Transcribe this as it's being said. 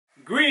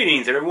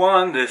Greetings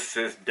everyone, this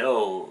is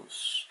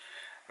Dose.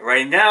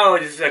 Right now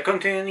this is a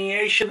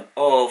continuation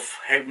of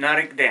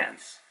Hypnotic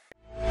Dance.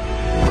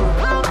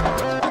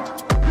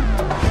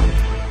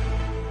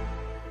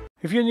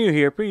 If you're new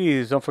here,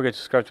 please don't forget to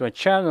subscribe to my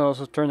channel,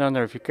 also turn on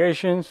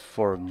notifications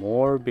for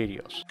more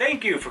videos.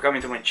 Thank you for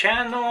coming to my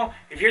channel.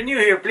 If you're new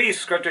here, please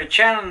subscribe to the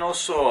channel and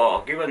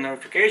also give a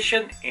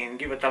notification and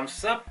give a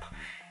thumbs up.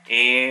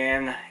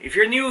 And if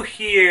you're new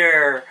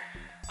here,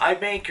 I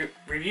make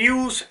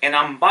reviews and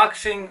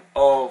unboxing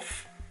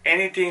of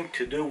anything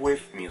to do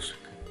with music.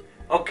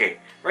 Okay,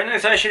 right now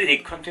it's actually the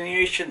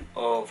continuation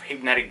of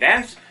Hypnotic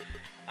Dance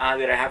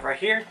that I have right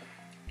here.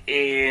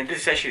 And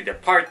this is actually the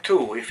part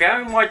 2. If you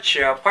haven't watched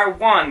part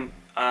 1,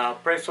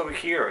 press over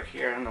here or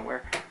here, I don't know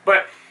where.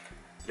 But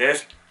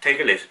let's take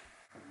a listen.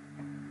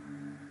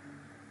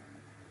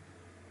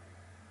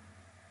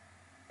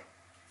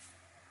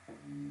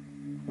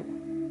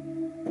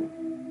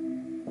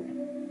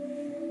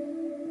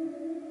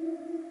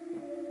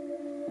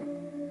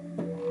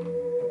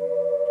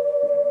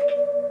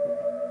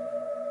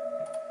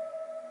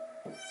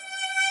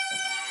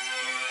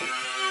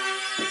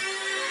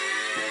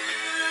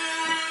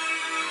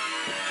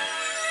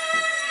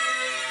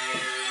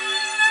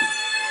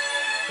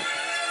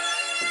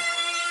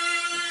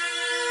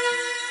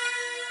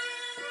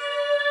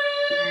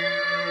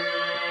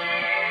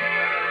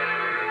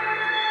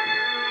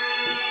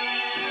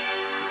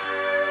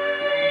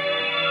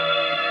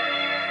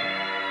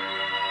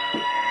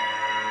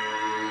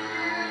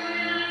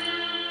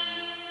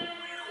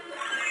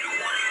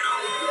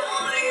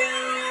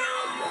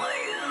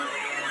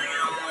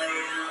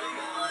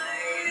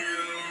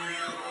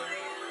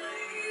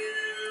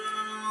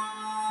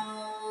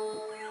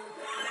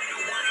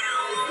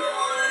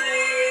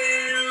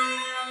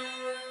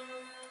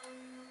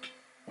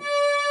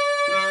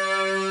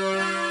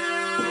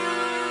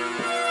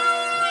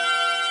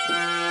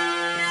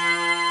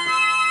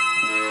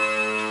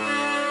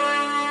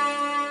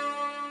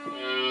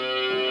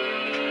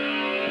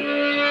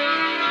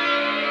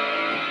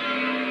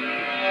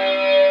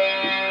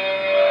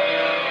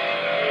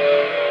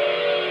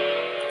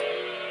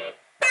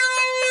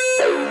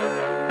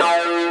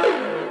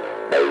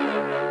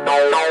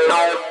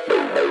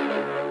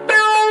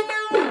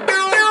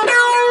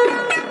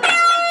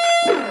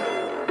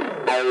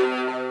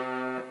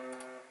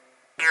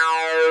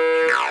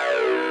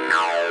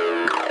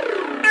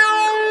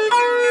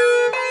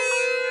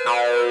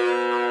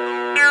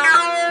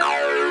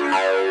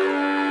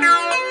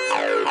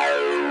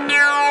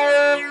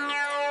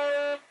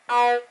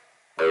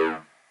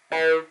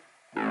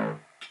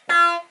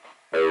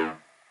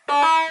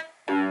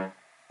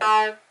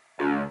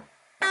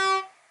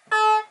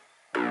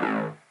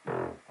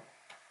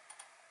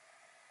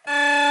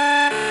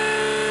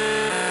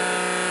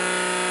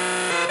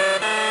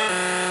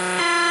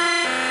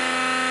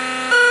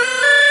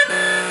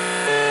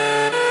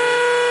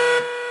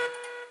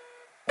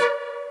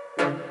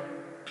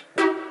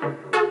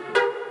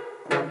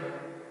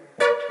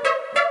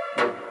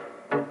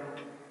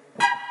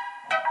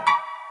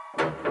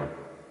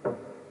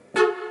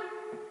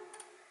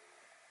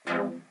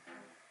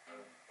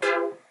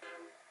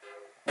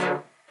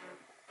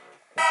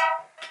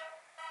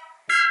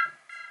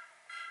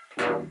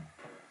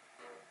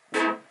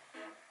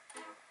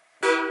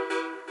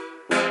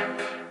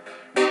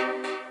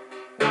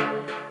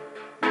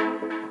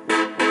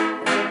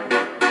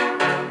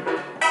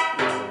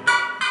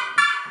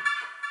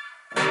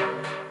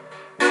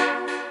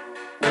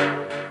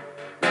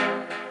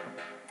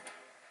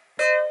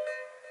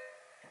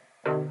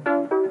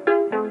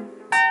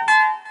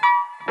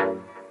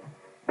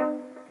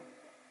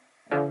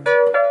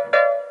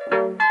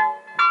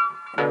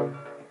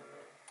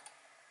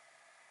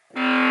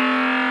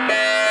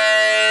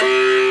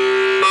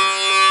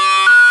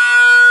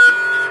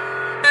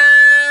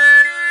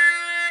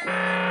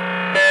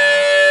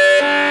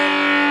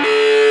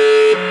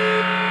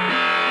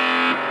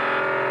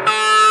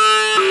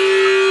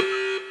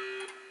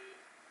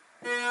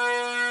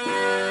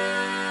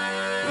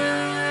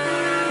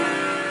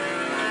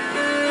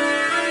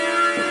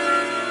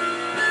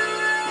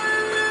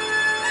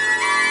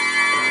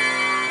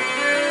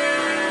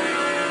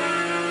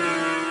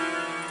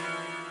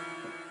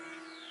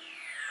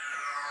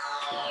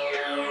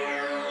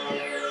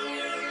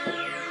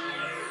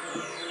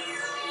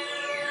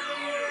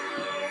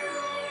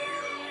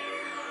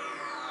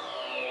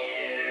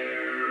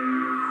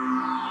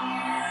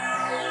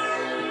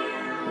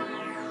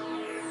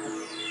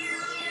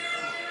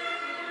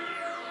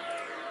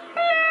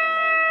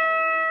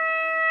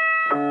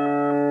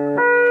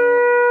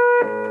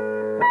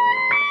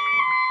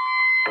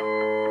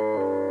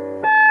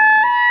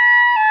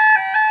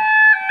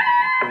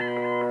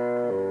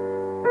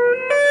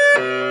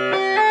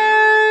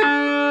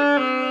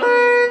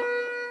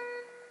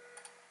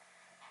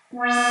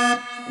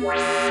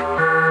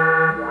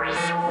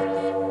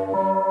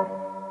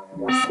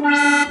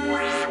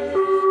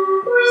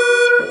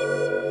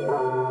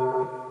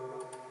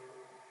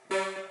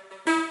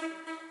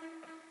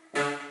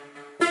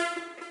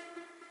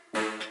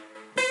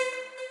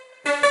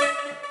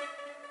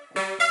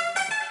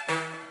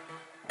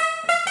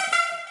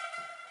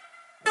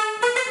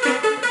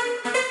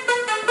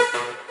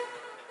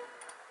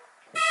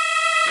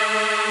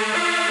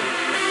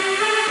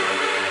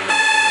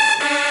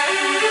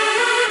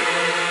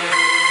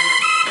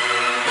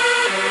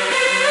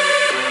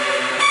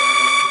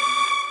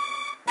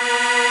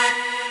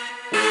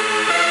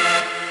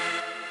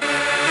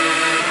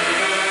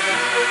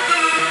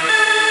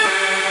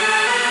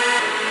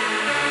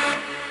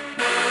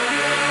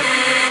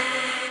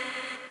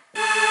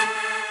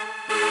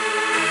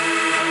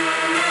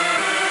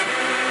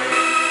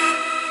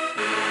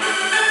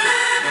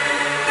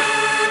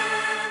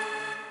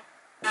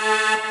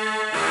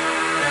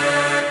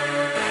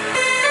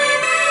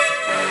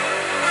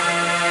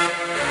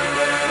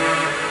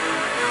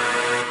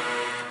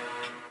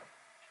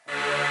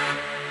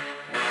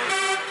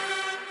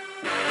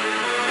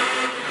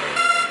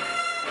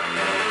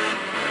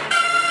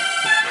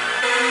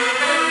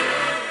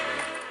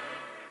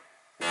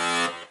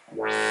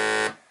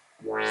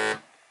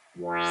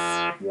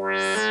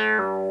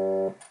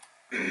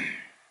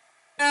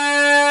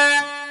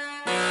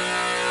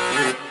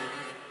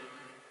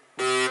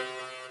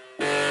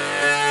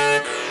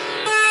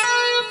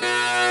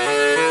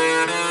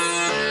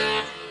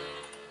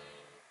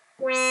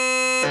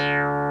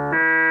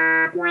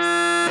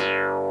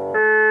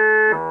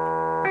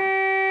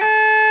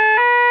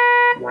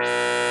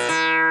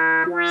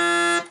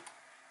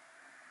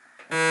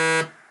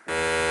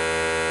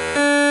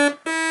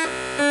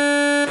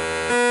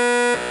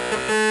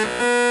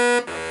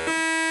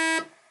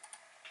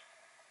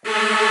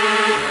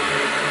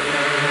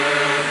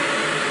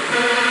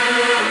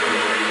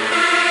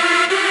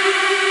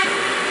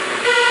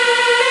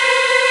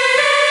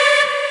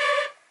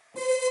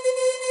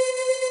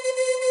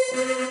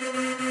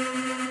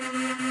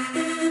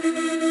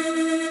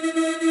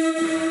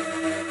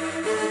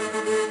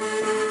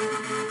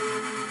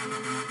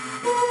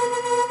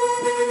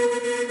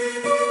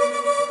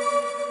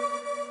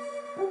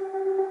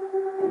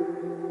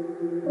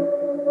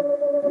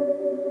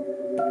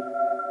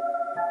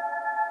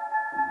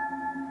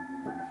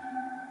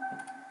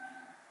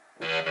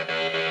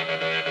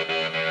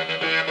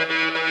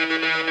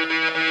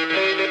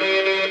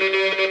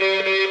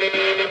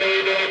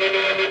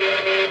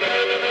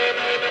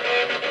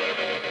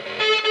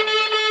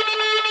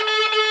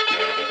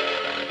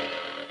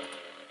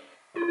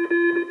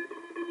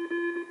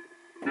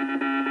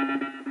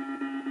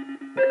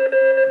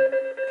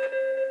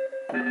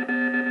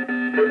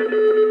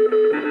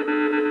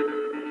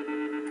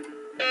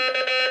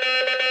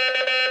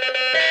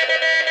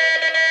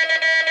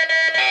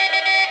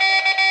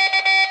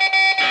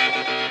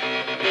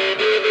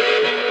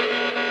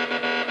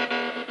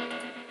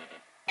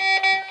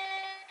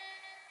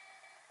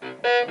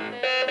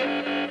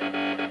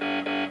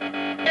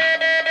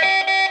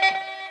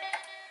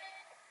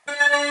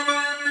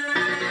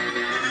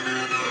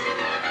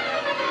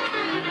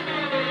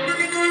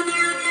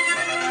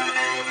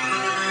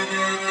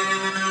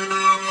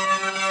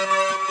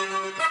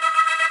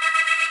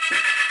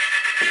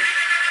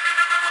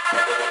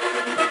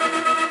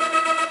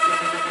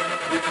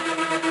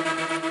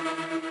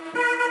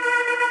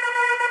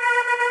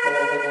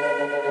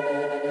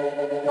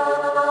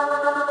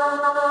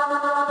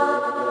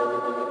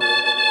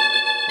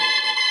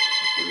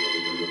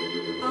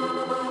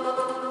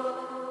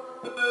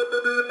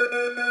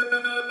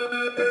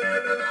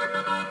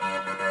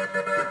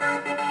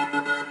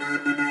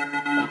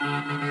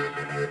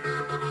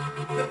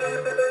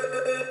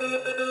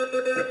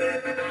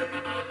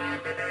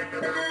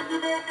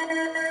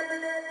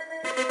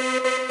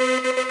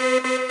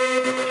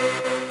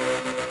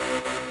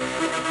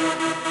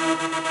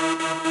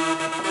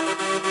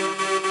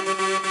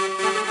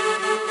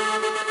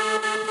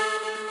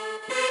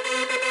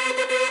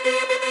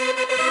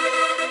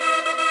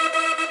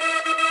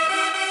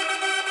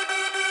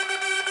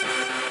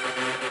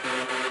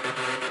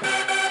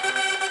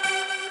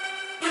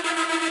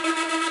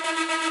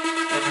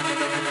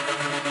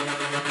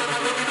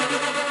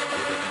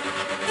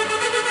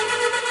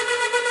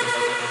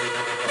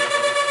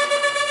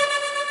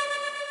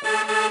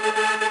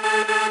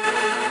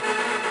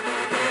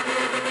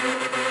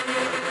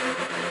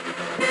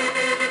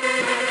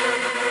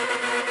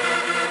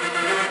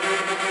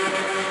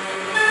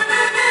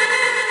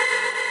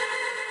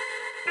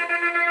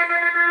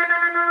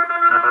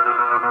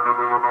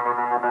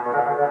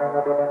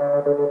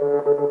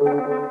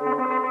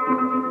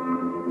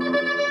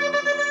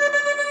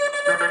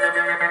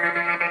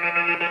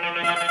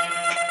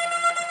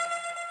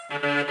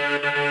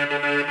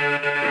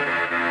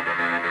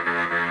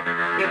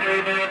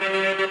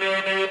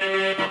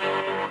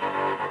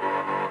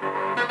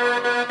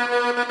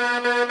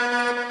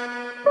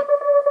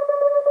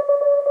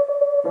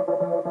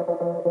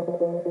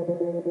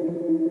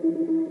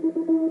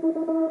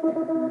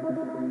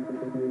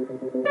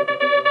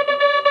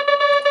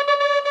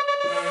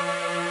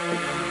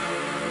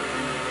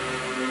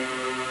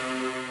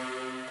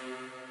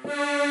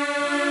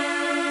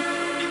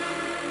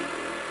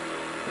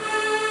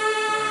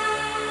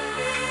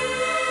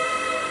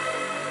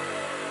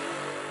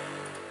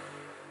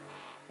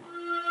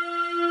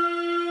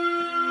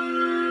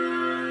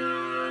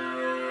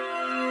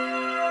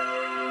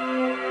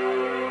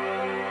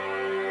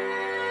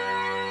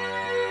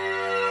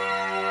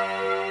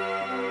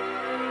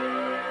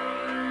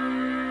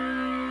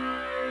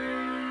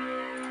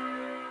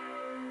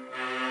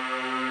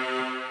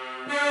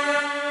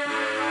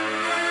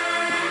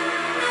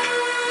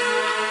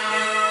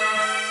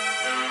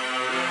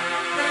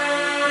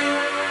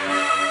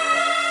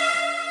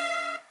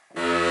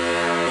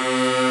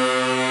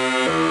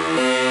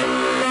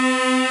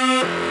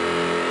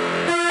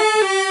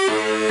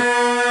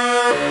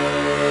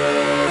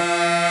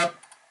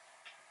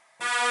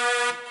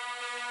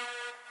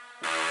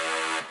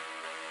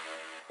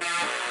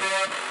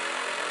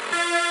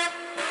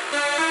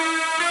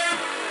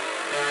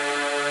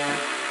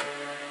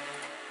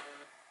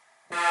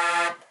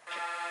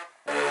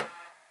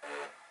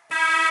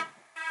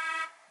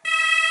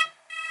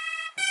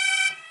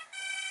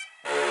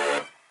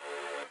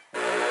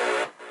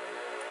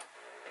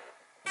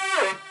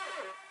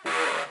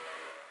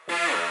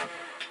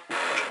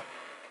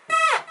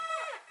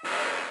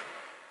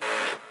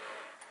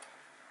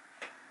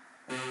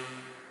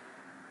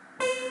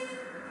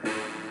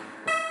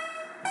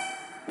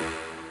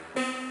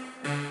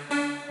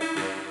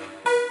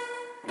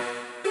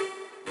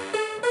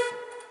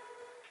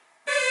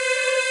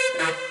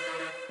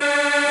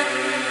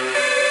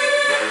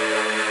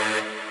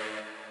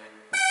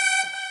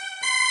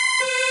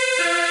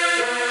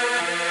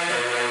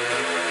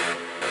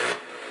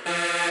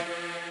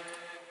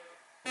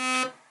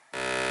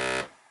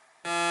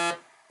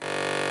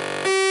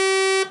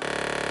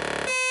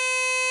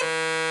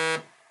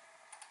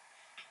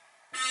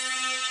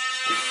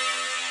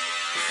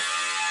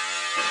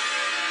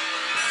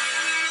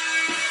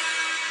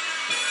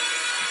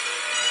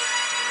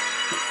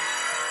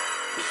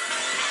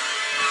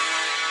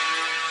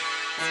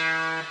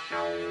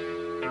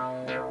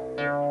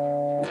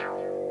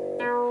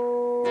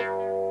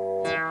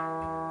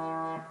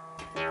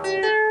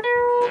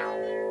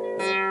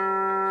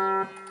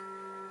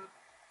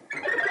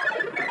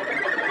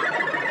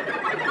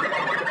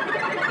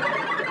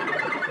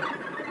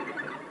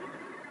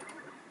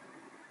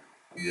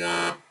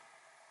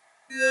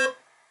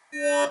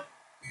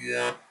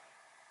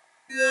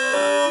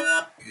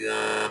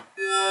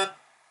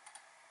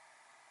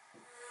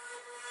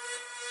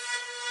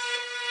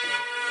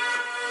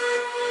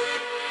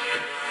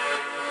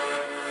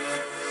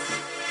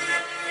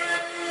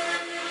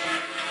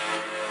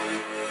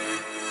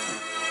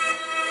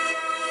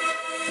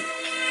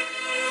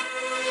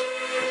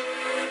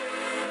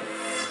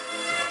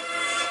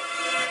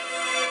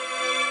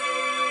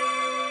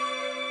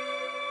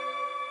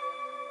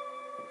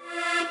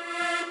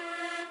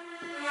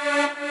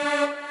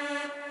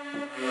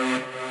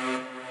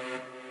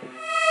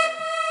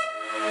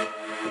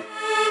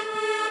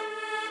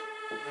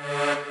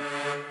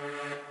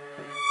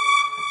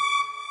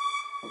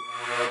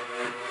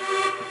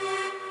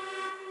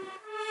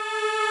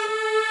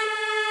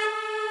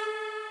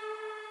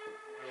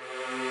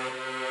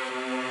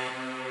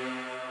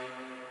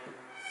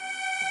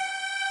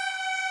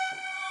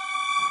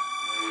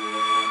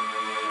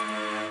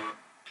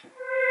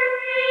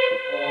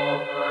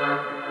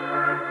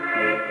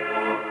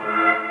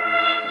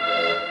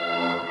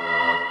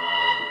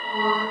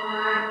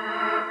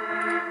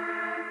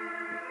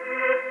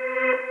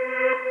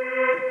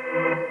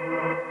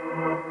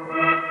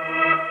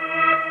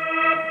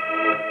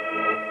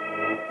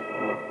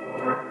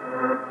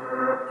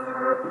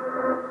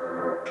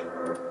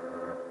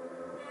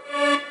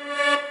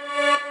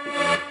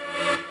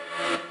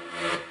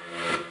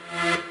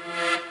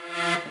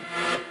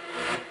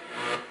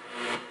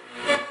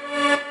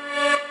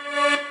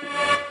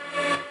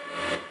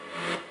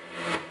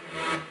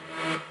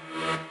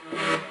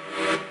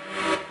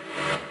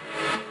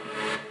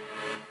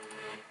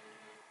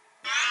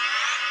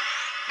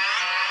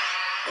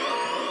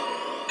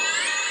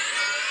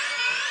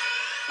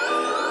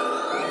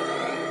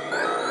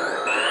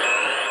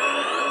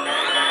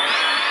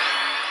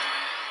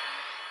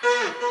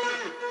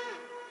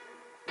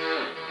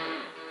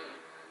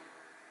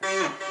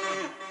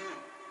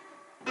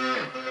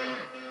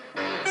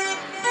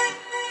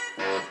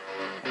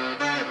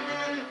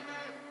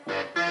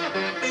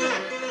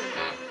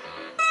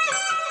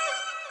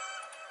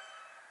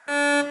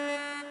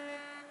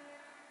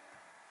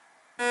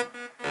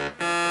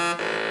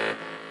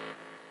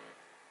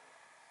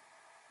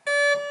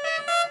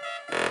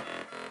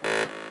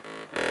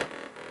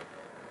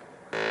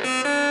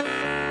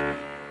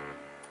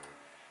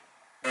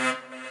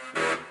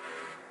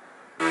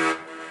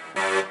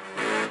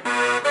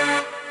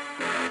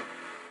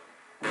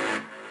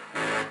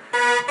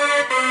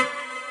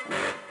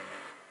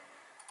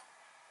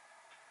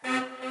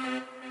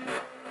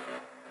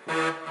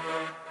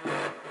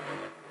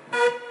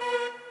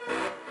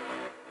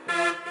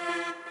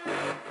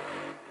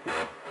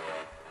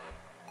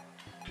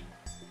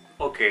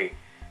 Okay,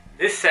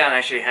 this sound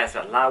actually has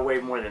a lot way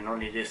more than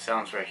only this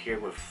sounds right here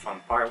with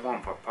from part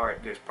 1 for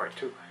this part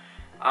 2.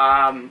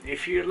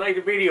 If you like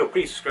the video,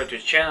 please subscribe to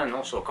the channel and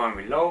also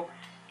comment below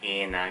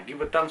and give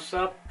a thumbs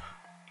up,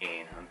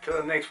 and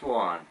until the next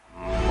one,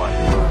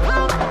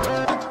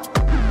 bye.